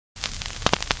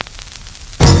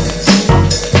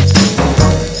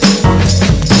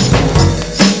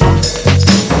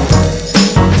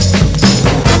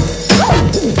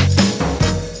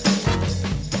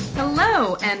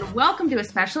a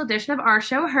special edition of our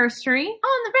show, Herstory,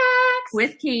 on the Racks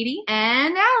with Katie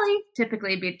and Allie.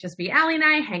 Typically, it'd just be Allie and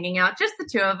I hanging out, just the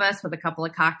two of us with a couple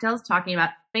of cocktails, talking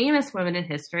about famous women in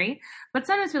history. But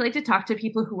sometimes we like to talk to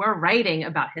people who are writing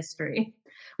about history.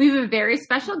 We have a very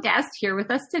special guest here with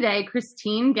us today,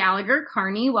 Christine Gallagher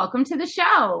Kearney. Welcome to the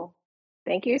show.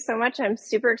 Thank you so much. I'm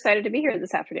super excited to be here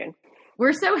this afternoon.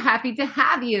 We're so happy to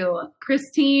have you.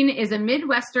 Christine is a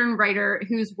Midwestern writer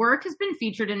whose work has been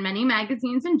featured in many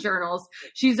magazines and journals.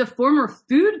 She's a former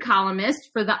food columnist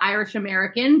for the Irish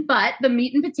American, but the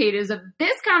meat and potatoes of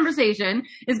this conversation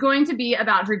is going to be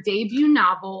about her debut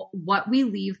novel, What We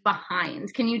Leave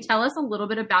Behind. Can you tell us a little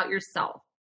bit about yourself?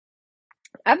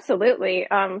 Absolutely.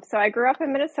 So I grew up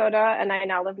in Minnesota and I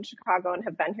now live in Chicago and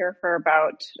have been here for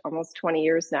about almost 20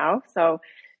 years now. So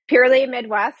purely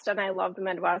Midwest, and I love the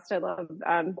Midwest. I love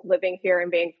living here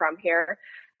and being from here.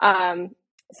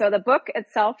 So the book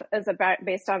itself is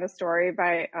based on a story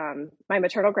by my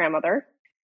maternal grandmother.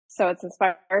 So it's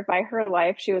inspired by her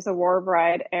life. She was a war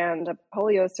bride and a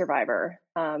polio survivor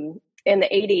in the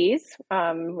 80s.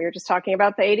 We were just talking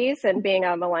about the 80s and being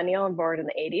a millennial and born in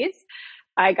the 80s.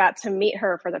 I got to meet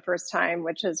her for the first time,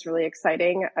 which is really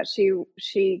exciting.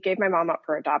 She gave my mom up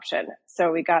for adoption.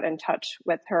 So we got in touch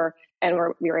with her and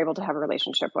we were able to have a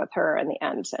relationship with her in the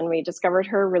end. And we discovered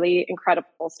her really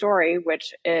incredible story,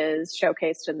 which is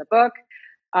showcased in the book.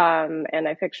 And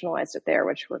I fictionalized it there,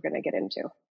 which we're going to get into.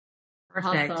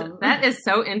 Perfect. Awesome. That is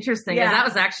so interesting. Yeah.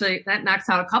 That knocks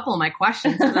out a couple of my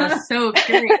questions. I was so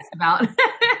curious about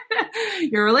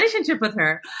your relationship with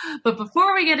her. But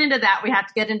before we get into that, we have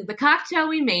to get into the cocktail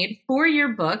we made for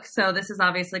your book. So this is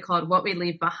obviously called What We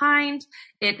Leave Behind.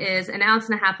 It is 1.5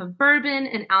 ounces of bourbon,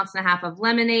 1.5 ounces of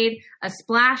lemonade, a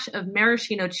splash of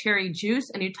maraschino cherry juice,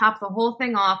 and you top the whole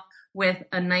thing off with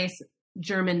a nice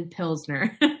German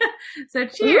Pilsner. So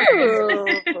cheers. Ooh,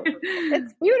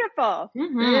 it's beautiful.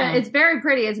 Mm-hmm. Yeah, it's very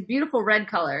pretty. It's a beautiful red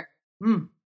color. Mm.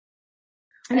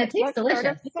 And it tastes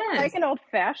delicious. It's like an old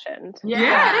fashioned.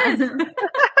 Yeah, it is.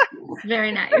 It's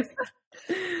very nice.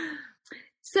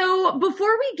 So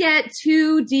before we get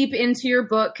too deep into your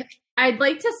book, I'd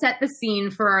like to set the scene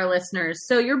for our listeners.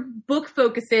 So your book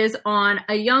focuses on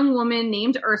a young woman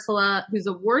named Ursula, who's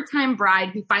a wartime bride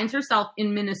who finds herself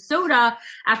in Minnesota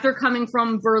after coming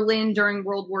from Berlin during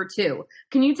World War II.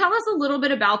 Can you tell us a little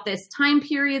bit about this time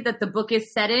period that the book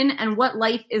is set in and what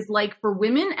life is like for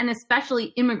women and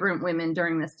especially immigrant women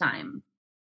during this time?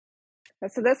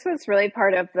 So this was really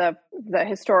part of the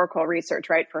historical research,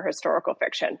 right, for historical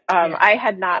fiction. I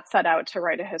had not set out to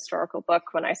write a historical book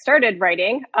when I started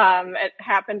writing. It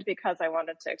happened because I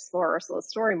wanted to explore Ursula's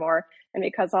story more, and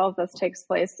because all of this takes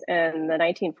place in the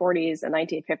 1940s and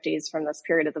 1950s from this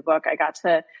period of the book, I got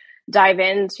to dive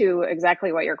into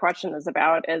exactly what your question is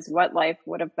about, is what life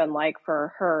would have been like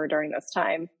for her during this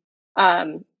time.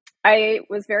 I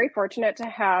was very fortunate to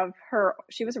have her.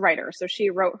 She was a writer, so she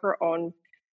wrote her own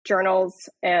journals,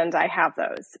 and I have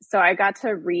those. So I got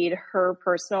to read her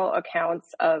personal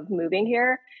accounts of moving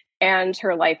here and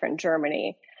her life in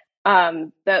Germany.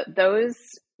 I read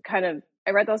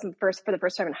those for the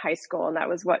first time in high school, and that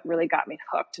was what really got me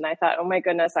hooked. And I thought, oh my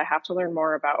goodness, I have to learn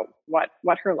more about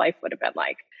what her life would have been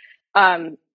like.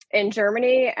 In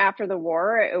Germany after the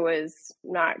war, it was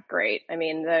not great. I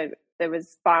mean, it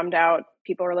was bombed out.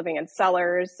 People were living in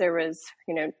cellars. There was,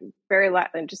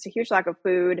 just a huge lack of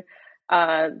food.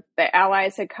 The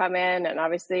Allies had come in, and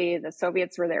obviously the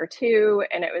Soviets were there too.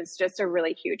 And it was just a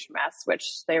really huge mess,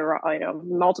 which they were,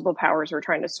 multiple powers were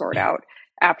trying to sort out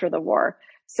after the war.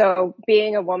 So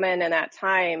being a woman in that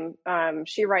time,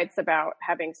 she writes about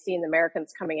having seen the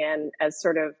Americans coming in as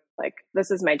sort of like,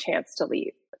 this is my chance to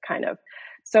leave, kind of.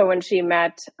 So when she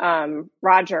met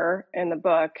Roger in the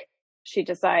book, she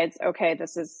decides, okay,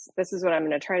 this is what I'm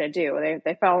going to try to do.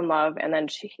 They fell in love, and then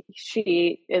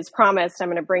she is promised, I'm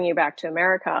going to bring you back to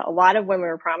America. A lot of women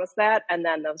were promised that, and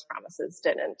then those promises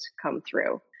didn't come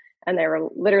through, and they were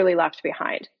literally left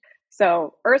behind.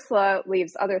 So Ursula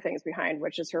leaves other things behind,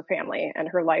 which is her family and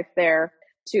her life there,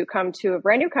 to come to a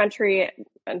brand new country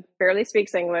and barely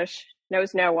speaks English,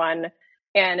 knows no one,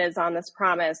 and is on this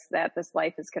promise that this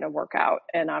life is going to work out.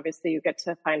 And obviously you get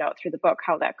to find out through the book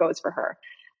how that goes for her.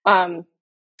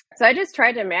 So I just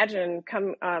tried to imagine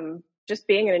just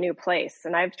being in a new place.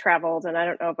 And I've traveled, and I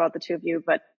don't know about the two of you,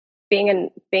 but being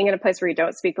in a place where you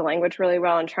don't speak the language really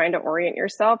well and trying to orient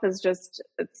yourself is just,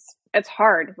 it's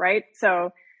hard, right?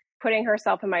 So putting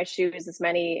herself in my shoes in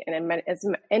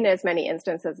as many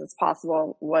instances as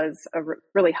possible was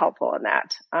really helpful in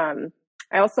that.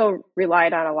 I also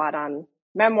relied a lot on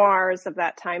memoirs of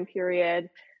that time period.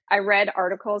 I read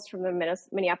articles from the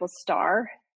Minneapolis Star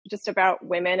just about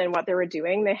women and what they were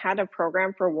doing, they had a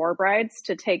program for war brides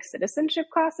to take citizenship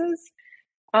classes.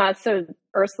 So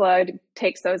Ursula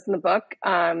takes those in the book.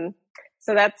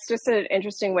 So that's just an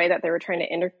interesting way that they were trying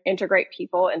to integrate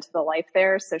people into the life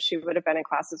there. So she would have been in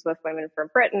classes with women from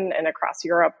Britain and across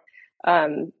Europe,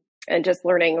 and just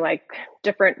learning like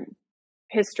different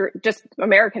history, just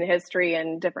American history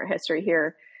and different history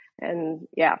here. And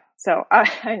yeah, so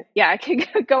I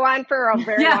could go on for a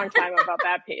very long time about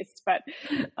that piece, but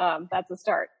that's a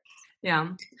start. Yeah.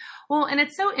 Well, and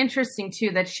it's so interesting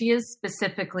too that she is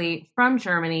specifically from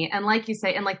Germany. And like you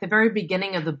say, in like the very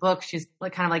beginning of the book, she's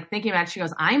like kind of like thinking about it. She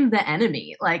goes, I'm the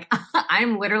enemy. Like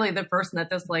I'm literally the person that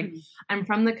this, like, I'm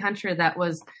from the country that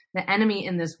was the enemy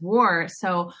in this war.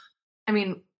 So, I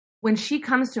mean, when she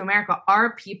comes to America,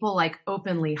 are people like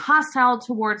openly hostile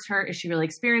towards her? Is she really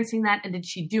experiencing that? And did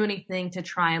she do anything to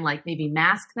try and like maybe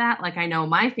mask that? Like I know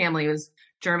my family was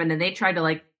German and they tried to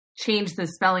like change the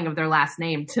spelling of their last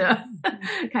name to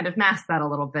kind of mask that a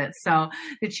little bit. So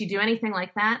did she do anything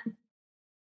like that?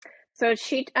 So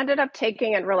she ended up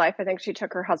taking, in real life, I think she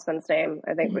took her husband's name,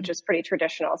 I think, which is pretty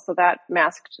traditional. So that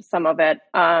masked some of it.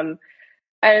 And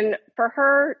for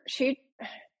her, she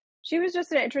was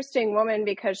just an interesting woman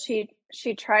because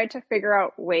she tried to figure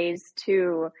out ways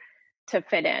to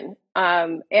fit in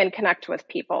and connect with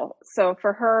people. So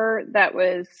for her, that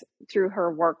was through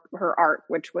her work, her art,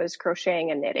 which was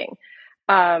crocheting and knitting.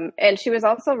 And she was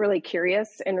also really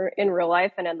curious in real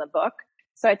life and in the book.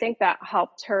 So I think that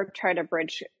helped her try to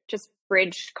bridge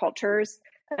cultures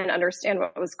and understand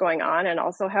what was going on, and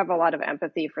also have a lot of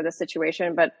empathy for the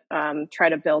situation, but try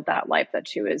to build that life that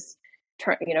she was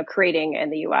creating in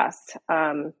the U.S.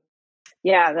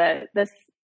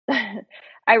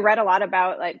 I read a lot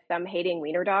about like them hating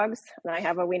wiener dogs, and I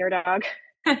have a wiener dog.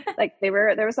 Like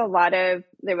there was a lot of,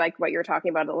 they like what you're talking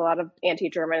about, a lot of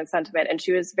anti-German sentiment, and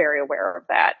she was very aware of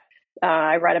that.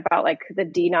 I read about like the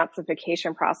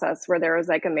denazification process, where there was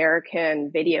like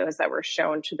American videos that were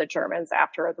shown to the Germans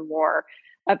after the war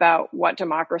about what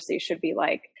democracy should be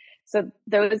like. So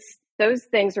those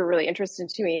things were really interesting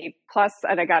to me. Plus,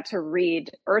 I got to read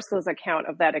Ursula's account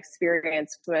of that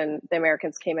experience when the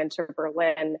Americans came into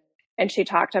Berlin. And she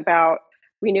talked about,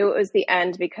 we knew it was the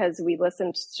end because we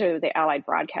listened to the Allied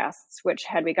broadcasts, which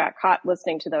had we got caught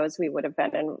listening to those, we would have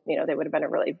been they would have been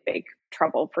in really big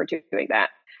trouble for doing that.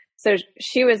 So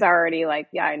she was already like,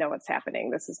 yeah, I know what's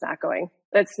happening. It's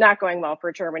not going well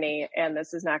for Germany, and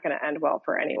this is not going to end well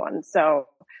for anyone. So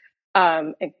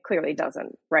it clearly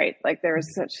doesn't, right? Like there's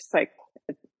just like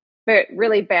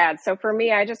really bad. So for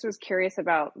me, I just was curious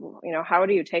about, how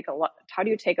do you take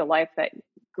a life that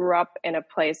grew up in a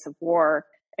place of war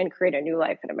and create a new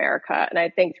life in America? And I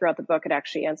think throughout the book, it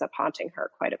actually ends up haunting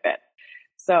her quite a bit.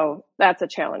 So that's a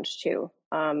challenge too.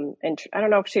 And I don't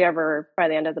know if she ever, by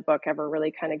the end of the book, ever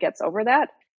really kind of gets over that,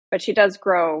 but she does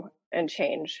grow and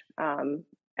change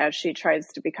as she tries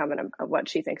to become what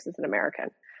she thinks is an American.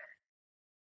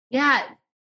 Yeah.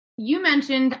 You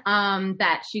mentioned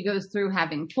that she goes through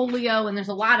having polio, and there's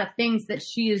a lot of things that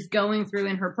she is going through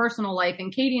in her personal life.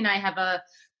 And Katie and I have a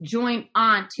joint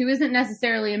aunt who isn't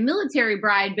necessarily a military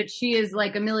bride, but she is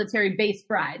like a military-based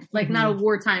bride, like not a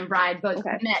wartime bride, but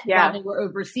met while they were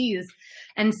overseas.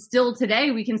 And still today,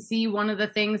 we can see one of the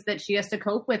things that she has to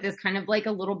cope with is kind of like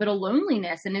a little bit of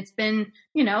loneliness. And it's been,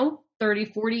 30,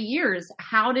 40 years.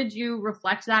 How did you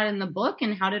reflect that in the book,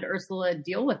 and how did Ursula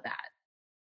deal with that?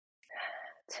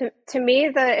 To me,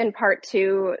 in part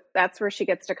 2, that's where she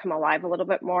gets to come alive a little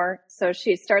bit more. So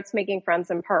she starts making friends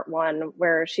in part 1,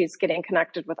 where she's getting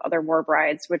connected with other war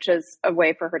brides, which is a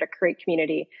way for her to create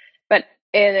community. But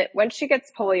when she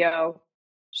gets polio,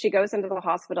 she goes into the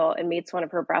hospital and meets one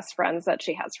of her best friends that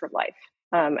she has for life.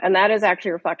 And that is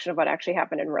actually a reflection of what actually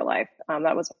happened in real life.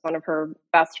 That was one of her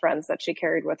best friends that she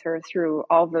carried with her through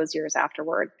all those years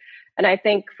afterward. And I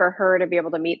think for her to be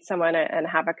able to meet someone and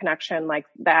have a connection like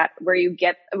that, where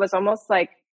it was almost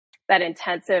like that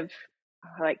intensive,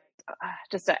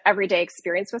 just an everyday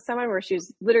experience with someone, where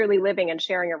she's literally living and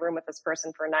sharing a room with this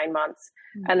person for 9 months.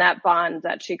 Mm-hmm. And that bond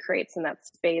that she creates in that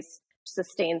space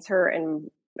sustains her and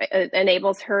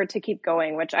enables her to keep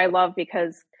going, which I love,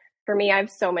 because for me, I have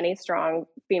so many strong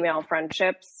female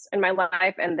friendships in my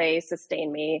life, and they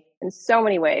sustain me in so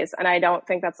many ways. And I don't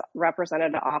think that's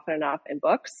represented often enough in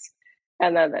books.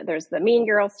 And then there's the mean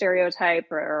girl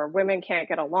stereotype, or women can't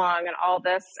get along and all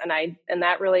this. And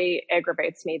that really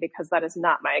aggravates me, because that is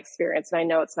not my experience. And I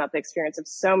know it's not the experience of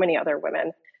so many other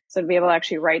women. So to be able to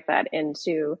actually write that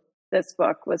into this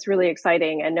book was really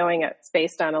exciting. And knowing it's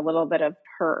based on a little bit of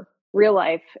her real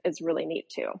life is really neat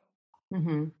too.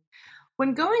 Mm-hmm.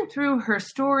 When going through her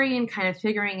story and kind of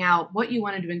figuring out what you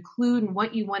wanted to include and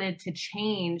what you wanted to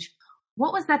change,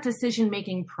 what was that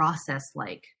decision-making process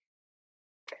like?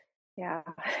 Yeah.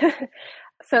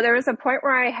 So there was a point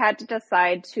where I had to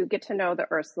decide to get to know the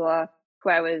Ursula who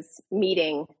I was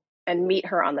meeting and meet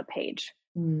her on the page.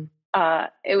 Mm.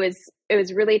 It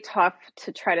was really tough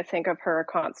to try to think of her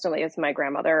constantly as my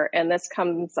grandmother. And this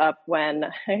comes up when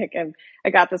I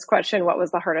got this question, what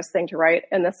was the hardest thing to write?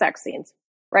 In the sex scenes,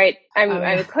 right?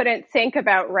 I couldn't think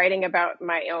about writing about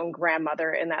my own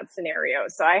grandmother in that scenario.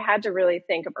 So I had to really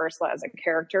think of Ursula as a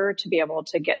character to be able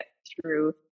to get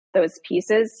through those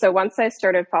pieces. So once I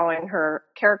started following her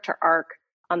character arc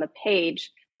on the page,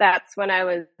 that's when I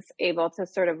was able to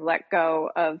sort of let go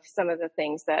of some of the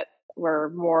things that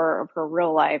were more of her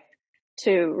real life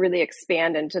to really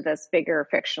expand into this bigger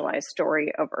fictionalized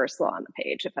story of Ursula on the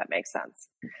page, if that makes sense.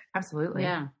 Absolutely.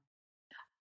 Yeah.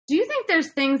 Do you think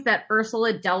there's things that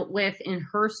Ursula dealt with in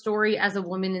her story as a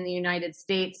woman in the United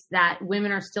States that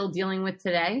women are still dealing with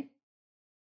today?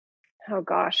 Oh,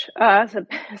 gosh.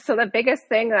 So the biggest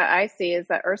thing that I see is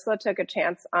that Ursula took a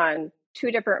chance on two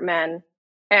different men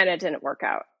and it didn't work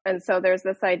out. And so there's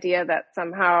this idea that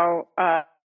somehow,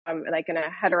 like in a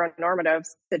heteronormative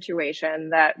situation,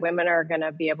 that women are going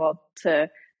to be able to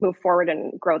move forward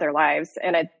and grow their lives.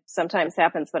 And it sometimes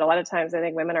happens, but a lot of times I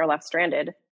think women are left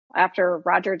stranded. After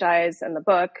Roger dies in the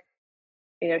book,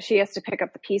 she has to pick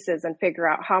up the pieces and figure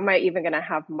out, how am I even going to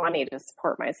have money to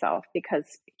support myself, because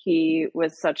he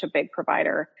was such a big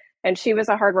provider. And she was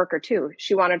a hard worker too.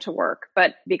 She wanted to work,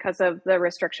 but because of the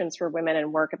restrictions for women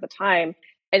in work at the time,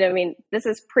 and I mean, this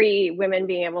is pre-women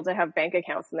being able to have bank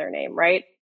accounts in their name, right?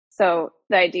 So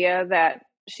the idea that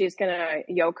she's going to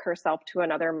yoke herself to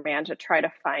another man to try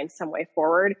to find some way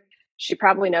forward, she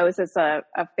probably knows is a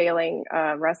failing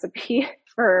recipe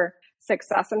for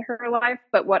success in her life,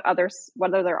 but what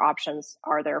other options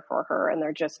are there for her? And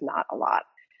they're just not a lot.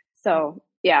 So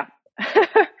yeah,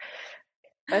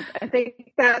 I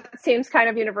think that seems kind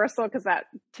of universal, because that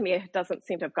to me doesn't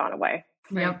seem to have gone away.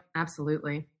 Yep,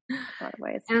 absolutely. In a lot of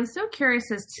ways. And I'm so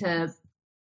curious as to,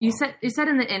 you said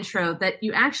in the intro that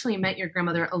you actually met your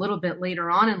grandmother a little bit later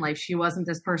on in life. She wasn't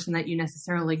this person that you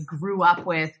necessarily grew up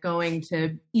with, going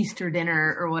to Easter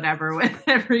dinner or whatever with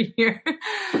every year.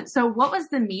 So what was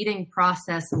the meeting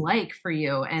process like for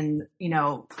you? And,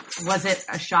 was it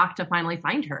a shock to finally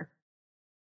find her?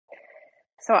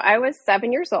 So I was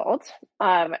 7 years old.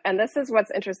 And this is what's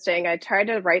interesting. I tried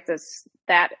to write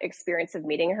that experience of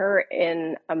meeting her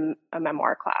in a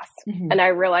memoir class. Mm-hmm. And I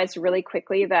realized really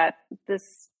quickly that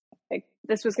this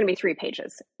was going to be 3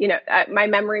 pages. My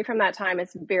memory from that time is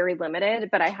very limited,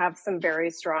 but I have some very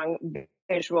strong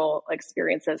visual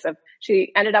experiences of,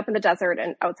 she ended up in the desert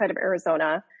and outside of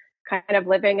Arizona, kind of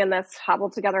living in this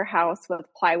hobbled together house with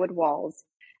plywood walls.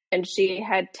 And she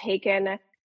had taken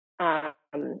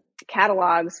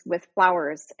catalogs with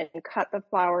flowers and cut the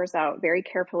flowers out very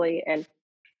carefully and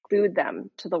glued them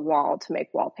to the wall to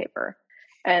make wallpaper.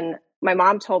 And my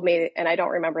mom told me, and I don't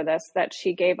remember this, that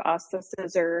she gave us the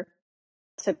scissor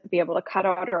to be able to cut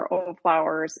out our own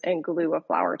flowers and glue a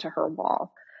flower to her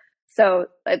wall. So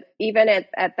even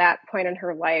at that point in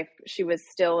her life, she was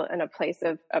still in a place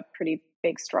of a pretty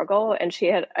big struggle. And she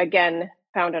had, again,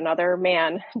 found another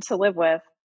man to live with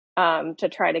to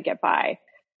try to get by.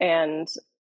 And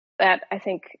that, I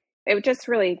think, it just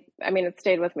really, it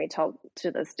stayed with me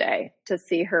to this day, to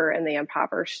see her in the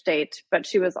impoverished state. But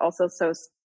she was also so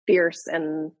fierce,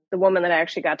 and the woman that I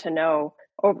actually got to know,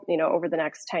 over the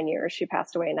next 10 years, she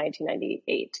passed away in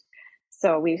 1998.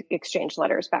 So we exchanged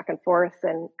letters back and forth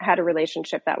and had a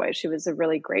relationship that way. She was a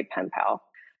really great pen pal.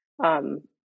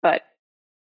 But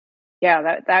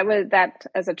yeah, that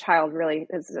as a child really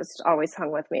has just always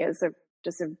hung with me as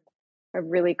a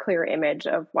really clear image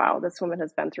of, wow, this woman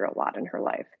has been through a lot in her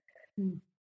life.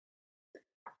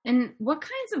 And what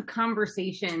kinds of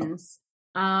conversations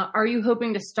are you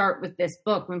hoping to start with this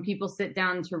book when people sit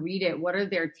down to read it? What are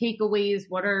their takeaways?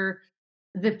 What are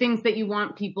the things that you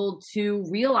want people to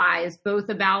realize, both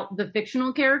about the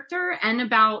fictional character and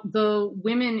about the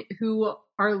women who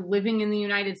are living in the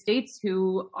United States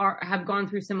who have gone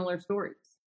through similar stories?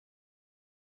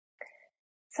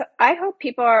 So I hope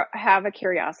people have a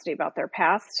curiosity about their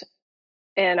past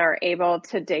and are able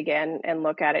to dig in and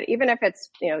look at it, even if it's,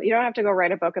 you don't have to go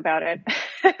write a book about it,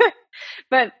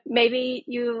 but maybe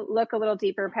you look a little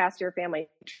deeper past your family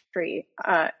tree.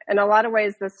 In a lot of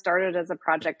ways, this started as a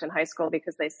project in high school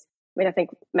because I think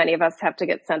many of us have to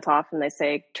get sent off and they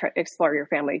say, explore your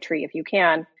family tree if you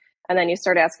can. And then you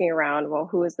start asking around, well,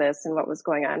 who is this and what was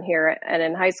going on here? And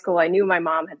in high school, I knew my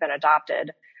mom had been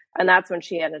adopted. And that's when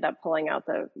she ended up pulling out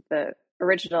the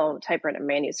original typewritten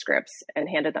manuscripts and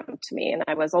handed them to me. And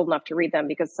I was old enough to read them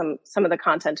because some of the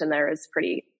content in there is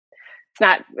pretty,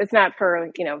 it's not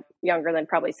for, younger than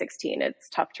probably 16. It's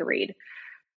tough to read.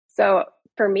 So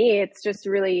for me, it's just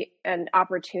really an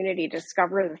opportunity to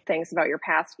discover the things about your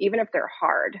past, even if they're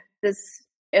hard. This,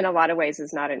 in a lot of ways,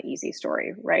 is not an easy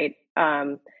story, right?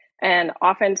 And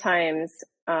oftentimes,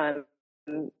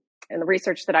 in the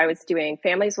research that I was doing,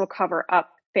 families will cover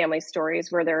up family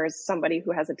stories where there is somebody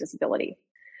who has a disability.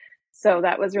 So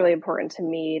that was really important to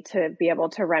me to be able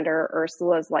to render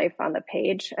Ursula's life on the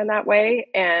page in that way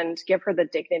and give her the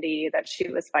dignity that she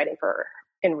was fighting for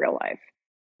in real life.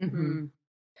 Mm-hmm.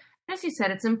 As you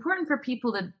said, it's important for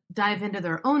people to dive into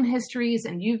their own histories,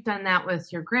 and you've done that with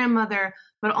your grandmother,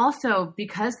 but also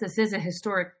because this is a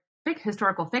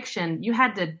historical fiction, you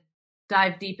had to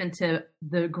dive deep into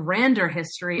the grander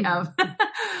history of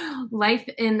life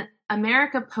in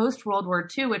America post-World War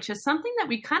II, which is something that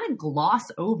we kind of gloss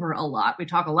over a lot. We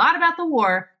talk a lot about the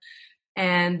war,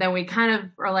 and then we kind of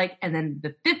are like, and then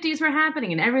the 50s were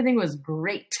happening and everything was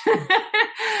great.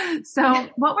 So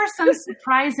what were some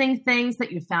surprising things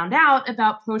that you found out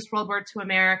about post-World War II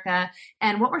America?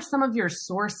 And what were some of your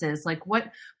sources? Like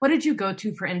what did you go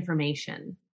to for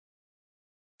information?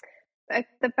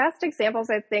 The best examples,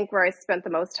 I think, where I spent the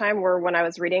most time were when I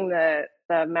was reading the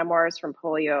memoirs from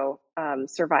polio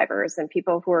survivors and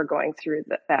people who are going through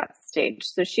that stage.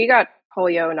 So she got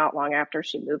polio not long after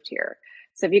she moved here.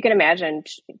 So if you can imagine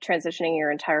transitioning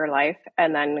your entire life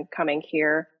and then coming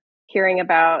here, hearing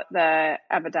about the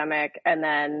epidemic and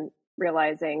then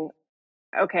realizing,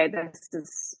 okay, this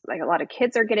is like a lot of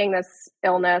kids are getting this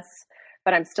illness,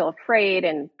 but I'm still afraid,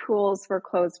 and pools were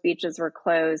closed, beaches were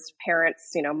closed.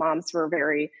 Parents, moms were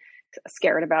very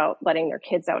scared about letting their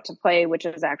kids out to play, which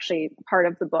is actually part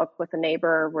of the book with a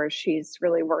neighbor where she's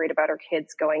really worried about her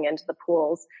kids going into the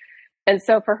pools. And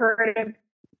so for her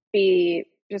to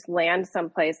just land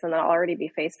someplace and then already be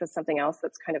faced with something else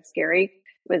that's kind of scary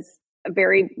was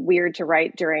very weird to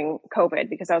write during COVID,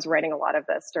 because I was writing a lot of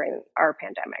this during our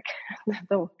pandemic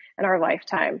in our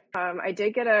lifetime. I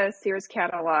did get a Sears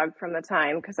catalog from the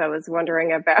time because I was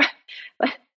wondering about,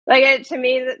 to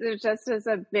me, there's just as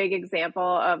a big example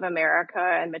of America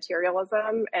and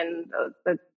materialism and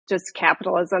the just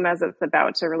capitalism as it's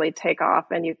about to really take off.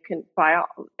 And you can buy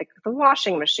like the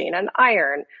washing machine, an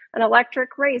iron, an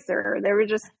electric razor. There were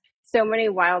just so many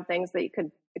wild things that you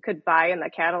could buy in the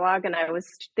catalog. And I was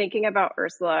thinking about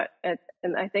Ursula, and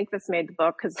I think this made the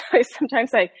book because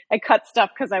sometimes I cut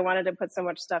stuff because I wanted to put so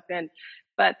much stuff in,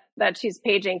 but that she's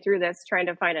paging through this trying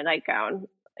to find a nightgown.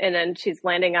 And then she's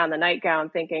landing on the nightgown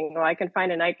thinking, well, I can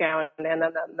find a nightgown. And then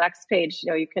the next page,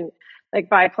 you can like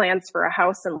buy plans for a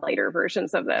house in later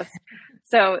versions of this.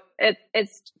 So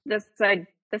it's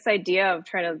this idea of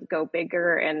trying to go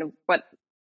bigger and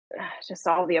just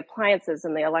all the appliances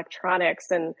and the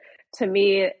electronics. And to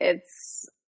me, it's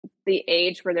the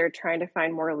age where they're trying to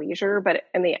find more leisure. But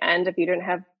in the end, if you didn't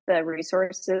have the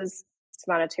resources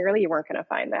monetarily, you weren't going to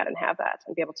find that and have that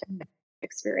and be able to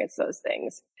experience those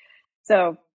things.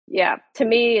 So yeah, to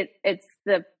me, it's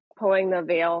the pulling the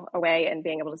veil away and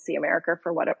being able to see America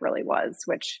for what it really was,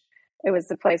 which it was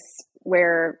the place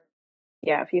where,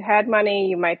 yeah, if you had money,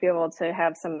 you might be able to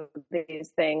have some of these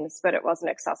things, but it wasn't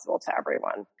accessible to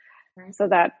everyone. Right. So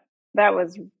that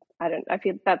was, I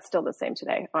feel that's still the same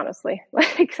today, honestly.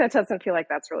 Like that doesn't feel like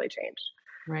that's really changed.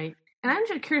 Right. And I'm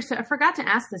just curious, I forgot to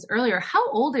ask this earlier.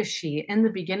 How old is she in the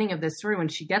beginning of this story when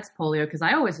she gets polio? Because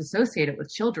I always associate it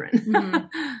with children.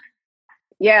 Mm-hmm.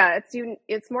 Yeah,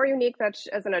 it's more unique that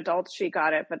as an adult she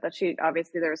got it, but that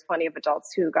obviously there's plenty of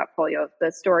adults who got polio.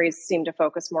 The stories seem to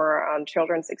focus more on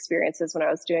children's experiences when I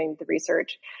was doing the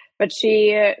research. But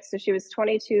she was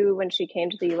 22 when she came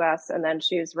to the U.S. and then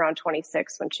she was around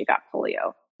 26 when she got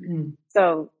polio. Mm.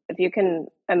 So if you can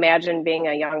imagine being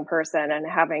a young person and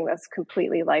having this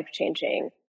completely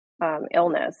life-changing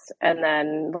illness and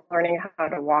then learning how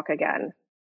to walk again,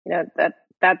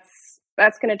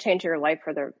 that's going to change your life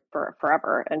for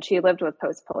forever. And she lived with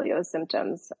post-polio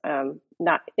symptoms,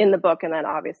 not in the book, and then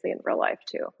obviously in real life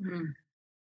too. Mm-hmm.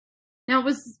 Now,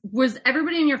 was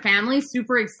everybody in your family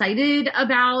super excited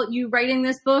about you writing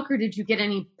this book, or did you get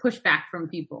any pushback from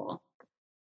people?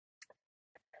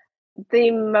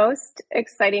 The most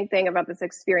exciting thing about this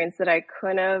experience that I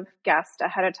couldn't have guessed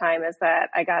ahead of time is that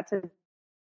I got to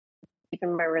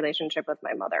deepen my relationship with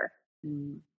my mother.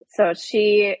 Mm. So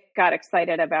she got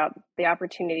excited about the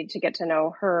opportunity to get to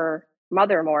know her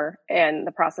mother more in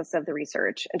the process of the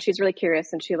research. And she's really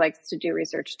curious and she likes to do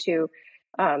research too.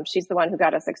 She's the one who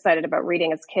got us excited about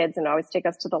reading as kids and always take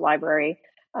us to the library.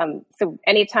 So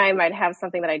anytime I'd have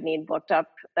something that I'd need looked up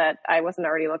that I wasn't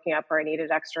already looking up or I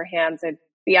needed extra hands, I'd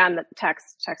be on the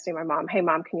texting my mom, hey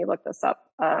mom, can you look this up?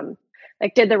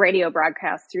 Like did the radio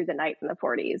broadcast through the night in the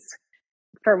 40s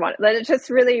for one, but it's just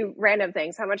really random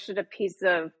things. How much did a piece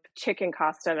of chicken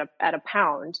cost at a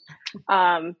pound?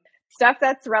 Stuff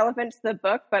that's relevant to the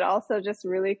book, but also just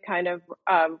really kind of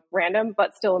random,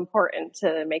 but still important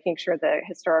to making sure the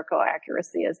historical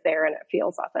accuracy is there and it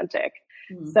feels authentic.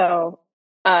 Mm-hmm. So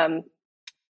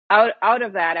out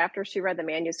of that, after she read the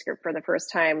manuscript for the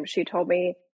first time, she told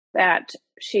me that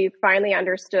she finally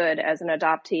understood as an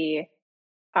adoptee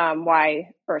why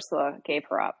Ursula gave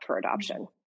her up for adoption.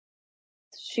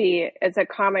 It's a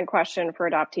common question for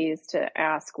adoptees to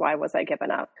ask, why was I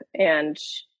given up? And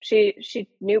she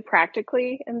knew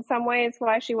practically in some ways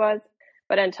why she was,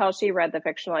 but until she read the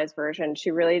fictionalized version,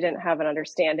 she really didn't have an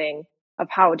understanding of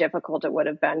how difficult it would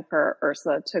have been for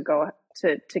Ursula to go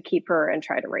to keep her and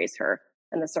try to raise her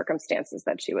in the circumstances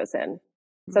that she was in.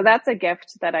 So that's a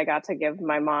gift that I got to give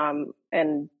my mom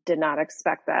and did not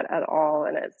expect that at all.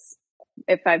 And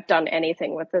if I've done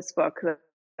anything with this book,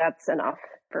 that's enough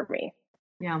for me.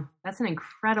 Yeah, that's an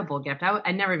incredible gift.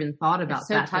 I never even thought about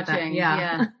that. So touching.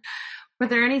 Yeah. Were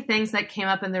there any things that came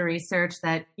up in the research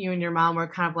that you and your mom were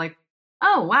kind of like,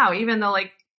 oh, wow, even though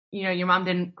like, you know, your mom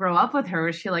didn't grow up with her,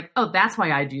 was she like, oh, that's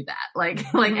why I do that?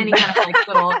 Like any kind of like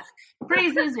little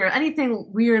phrases or anything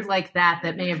weird like that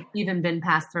may have even been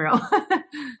passed through?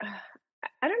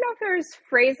 I don't know if there's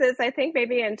phrases. I think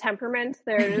maybe in temperament,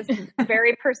 they're just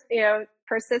very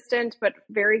persistent, but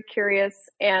very curious,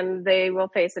 and they will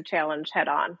face a challenge head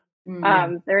on. Mm-hmm.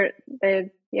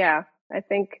 I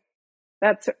think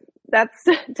that's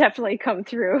definitely come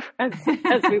through as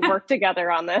we work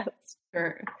together on this.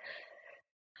 Sure.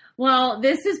 Well,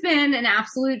 this has been an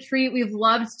absolute treat. We've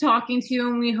loved talking to you,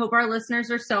 and we hope our listeners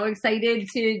are so excited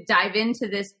to dive into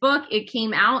this book. It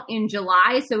came out in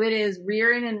July, so it is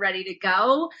rearing and ready to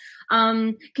go.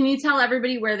 Can you tell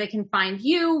everybody where they can find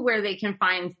you, where they can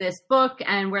find this book,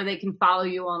 and where they can follow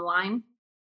you online?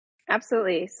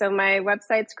 Absolutely. So my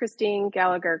website's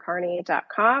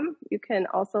ChristineGallagherKearney.com. You can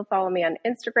also follow me on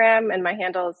Instagram, and my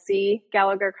handle is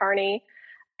CGallagherKearney.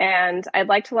 And I'd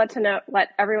like to let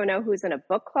everyone know who's in a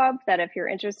book club that if you're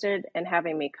interested in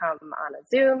having me come on a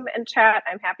Zoom and chat,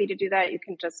 I'm happy to do that. You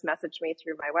can just message me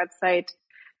through my website.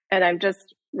 And I'm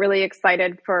just really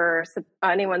excited for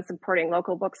anyone supporting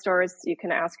local bookstores. You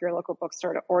can ask your local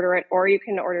bookstore to order it, or you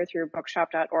can order through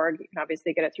bookshop.org. You can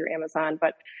obviously get it through Amazon,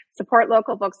 but support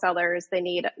local booksellers. They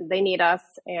need us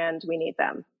and we need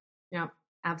them. Yeah.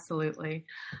 Absolutely.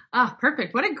 Oh,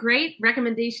 perfect. What a great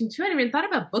recommendation too. I hadn't even thought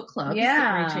about book clubs.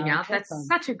 Yeah. Reaching out. That's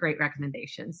such a great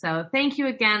recommendation. So thank you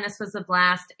again. This was a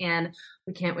blast, and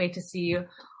we can't wait to see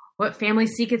what family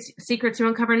secrets you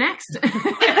uncover next.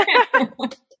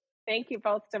 Thank you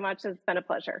both so much. It's been a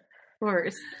pleasure. Of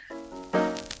course.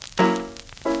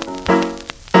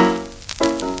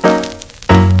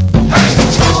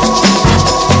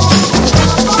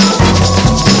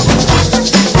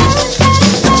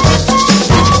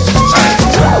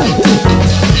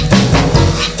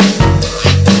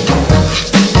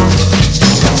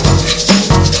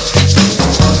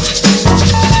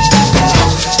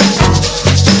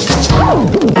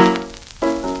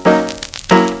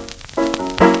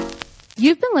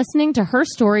 You've been listening to Her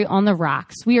Story on the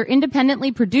Rocks. We are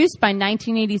independently produced by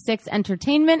 1986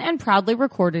 Entertainment and proudly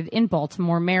recorded in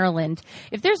Baltimore, Maryland.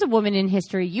 If there's a woman in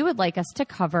history you would like us to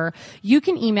cover, you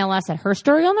can email us at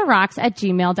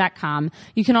herstoryontheRocks@gmail.com.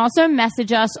 You can also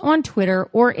message us on Twitter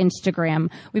or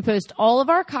Instagram. We post all of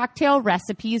our cocktail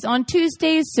recipes on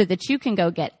Tuesdays so that you can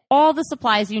go get all the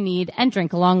supplies you need and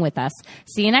drink along with us.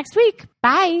 See you next week.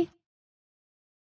 Bye.